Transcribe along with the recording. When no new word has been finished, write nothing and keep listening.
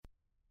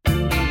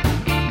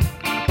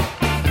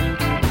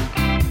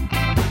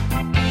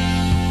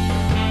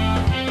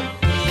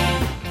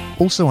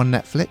Also on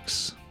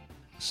Netflix,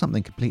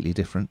 something completely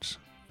different.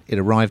 It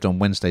arrived on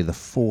Wednesday the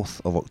 4th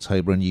of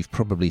October, and you've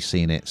probably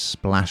seen it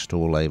splashed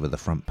all over the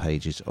front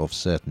pages of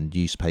certain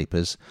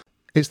newspapers.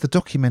 It's the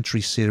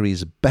documentary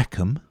series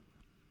Beckham,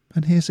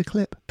 and here's a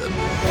clip.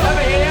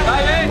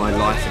 My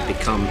life had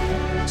become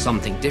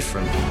something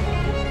different.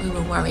 We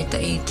were worried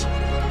that he'd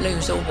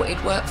lose all what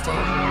he'd worked for,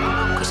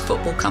 because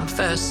football come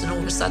first, and all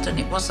of a sudden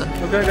it wasn't.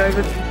 Okay,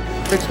 David.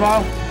 Big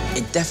smile.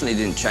 It definitely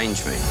didn't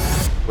change me.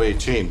 Well, it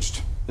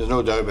changed. There's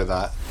no doubt about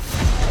that.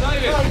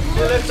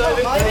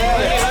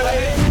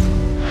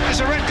 There's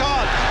a red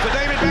card for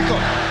David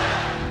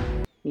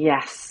Beckham.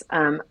 Yes,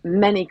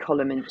 many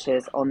column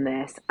inches on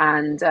this,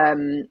 and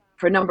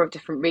for a number of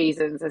different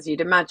reasons, as you'd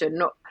imagine,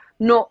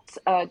 not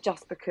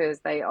just because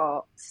they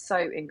are so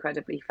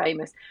incredibly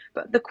famous.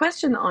 But the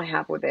question that I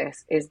have with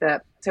this is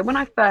that, so when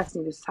I first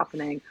knew this was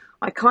happening,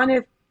 I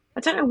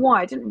don't know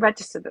why, I didn't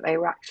register that they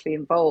were actually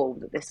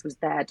involved, that this was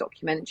their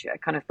documentary. I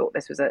kind of thought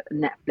this was a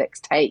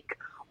Netflix take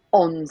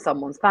on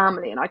someone's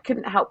family, and I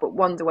couldn't help but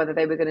wonder whether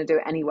they were going to do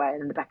it anyway.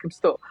 And then the Beckhams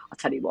thought, I'll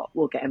tell you what,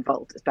 we'll get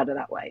involved, it's better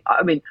that way.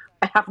 I mean,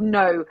 I have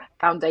no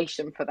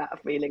foundation for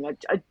that feeling.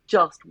 I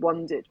just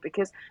wondered,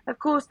 because of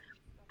course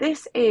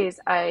this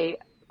is a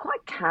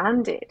quite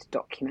candid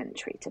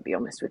documentary, to be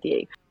honest with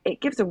you.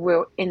 It gives a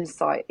real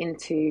insight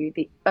into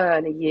the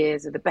early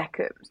years of the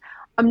Beckhams.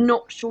 I'm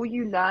not sure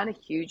you learn a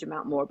huge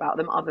amount more about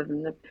them, other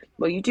than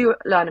you do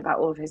learn about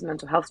all of his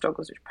mental health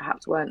struggles, which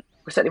perhaps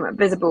certainly weren't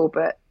visible,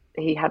 but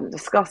he hadn't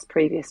discussed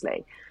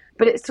previously.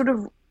 But it sort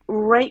of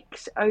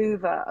raked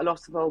over a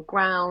lot of old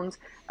ground,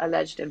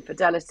 alleged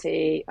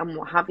infidelity and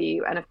what have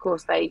you. And of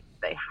course they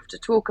have to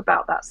talk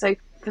about that. So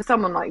for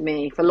someone like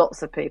me, for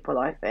lots of people,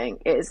 I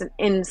think it is an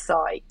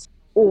insight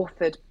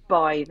authored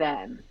by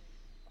them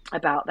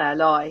about their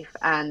life,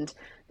 and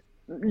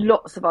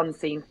lots of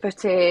unseen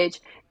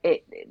footage.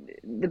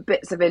 The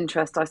bits of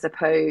interest, I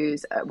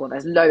suppose,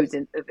 there's loads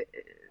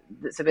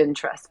that's of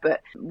interest,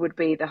 but would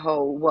be the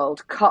whole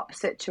World Cup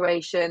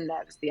situation.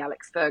 There was the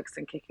Alex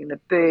Ferguson kicking the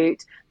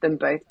boot, them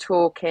both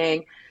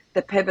talking,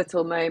 the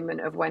pivotal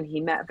moment of when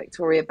he met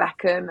Victoria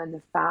Beckham and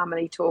the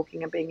family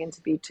talking and being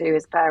interviewed too,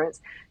 his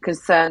parents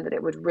concerned that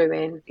it would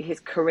ruin his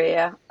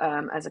career,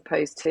 as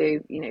opposed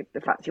to,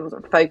 the fact he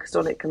wasn't focused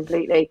on it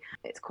completely.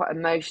 It's quite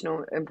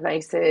emotional in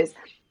places.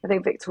 I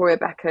think Victoria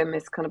Beckham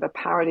is kind of a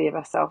parody of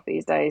herself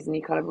these days, and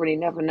you kind of really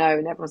never know.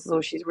 And everyone says,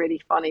 oh, she's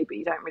really funny, but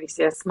you don't really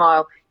see her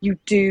smile. You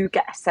do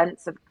get a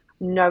sense of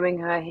knowing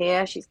her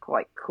here. She's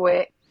quite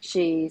quick.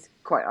 She's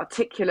quite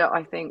articulate,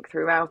 I think,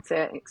 throughout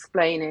it,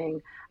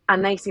 explaining.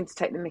 And they seem to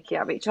take the mickey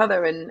out of each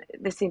other. And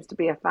this seems to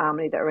be a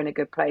family that are in a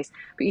good place.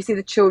 But you see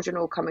the children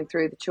all coming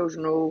through. The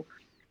children are all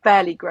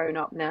fairly grown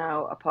up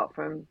now, apart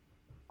from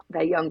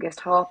their youngest,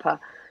 Harper.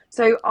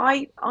 So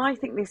I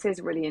think this is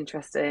really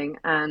interesting,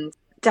 and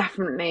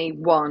definitely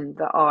one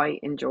that I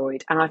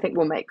enjoyed, and I think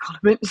we'll make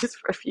column inches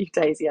for a few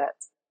days yet.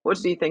 What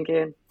did you think,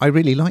 Ian? I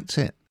really liked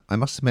it. I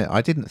must admit,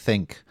 I didn't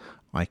think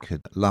I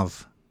could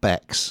love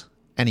Bex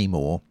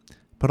anymore,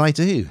 but I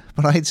do.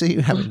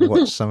 Having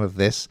watched some of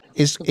this,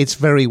 it's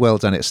very well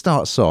done. It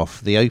starts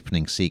off, the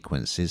opening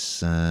sequence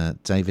is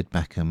David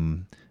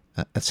Beckham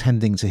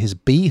attending to his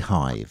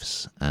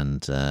beehives,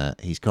 and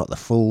he's got a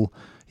full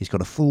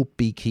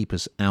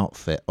beekeeper's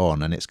outfit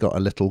on, and it's got a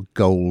little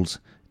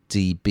gold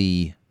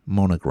DB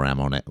monogram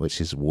on it,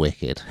 which is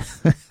wicked.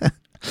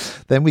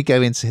 Then we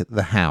go into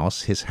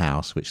his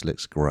house, which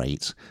looks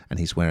great, and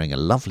he's wearing a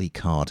lovely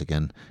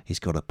cardigan. He's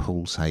got a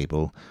pool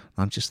table.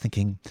 I'm just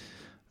thinking,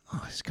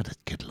 he's got a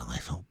good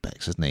life, old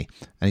Bex, hasn't he?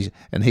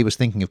 And he was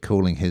thinking of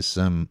calling his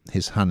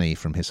honey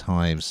from his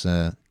hives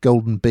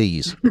golden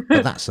bees,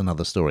 but that's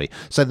another story.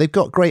 So they've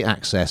got great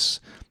access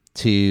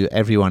to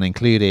everyone,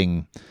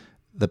 including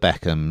the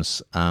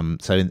Beckhams.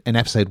 So in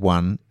episode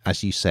 1,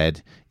 as you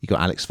said, you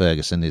got Alex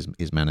Ferguson,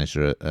 his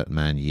manager at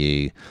Man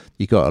U.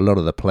 You got a lot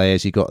of the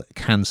players. You got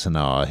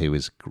Cantona, who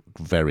was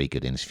very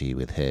good interview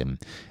with him.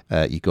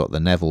 You got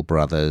the Neville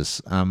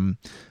brothers, and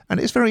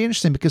it's very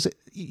interesting because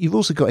you've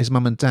also got his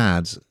mum and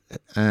dad,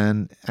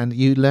 and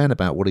you learn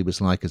about what he was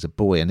like as a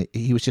boy, and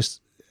he was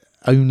just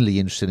only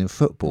interested in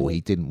football.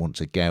 He didn't want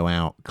to go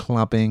out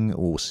clubbing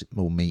or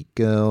meet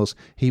girls.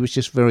 He was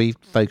just very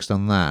focused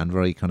on that and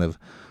very kind of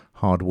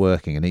hard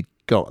working, and he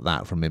got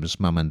that from his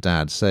mum and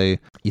dad. So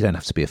you don't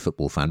have to be a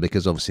football fan,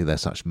 because obviously they're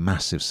such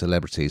massive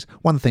celebrities.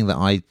 One thing that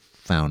I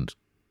found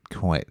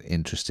quite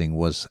interesting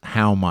was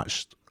how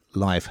much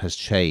life has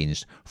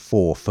changed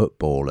for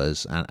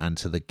footballers and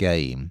to the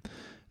game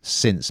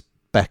since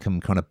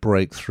Beckham kind of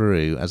broke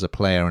through as a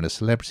player and a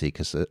celebrity,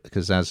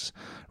 because as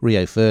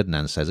Rio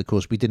Ferdinand says, of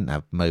course, we didn't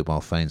have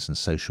mobile phones and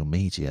social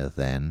media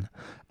then,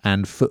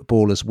 and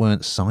footballers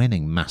weren't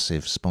signing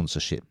massive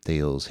sponsorship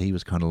deals. He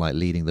was kind of like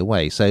leading the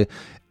way. So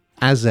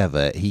as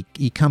ever,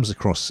 he comes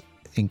across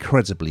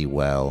incredibly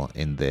well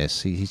in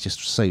this. He's just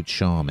so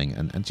charming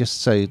and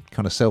just so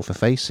kind of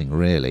self-effacing,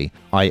 really.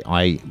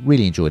 I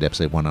really enjoyed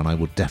episode 1, and I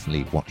would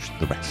definitely watch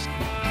the rest.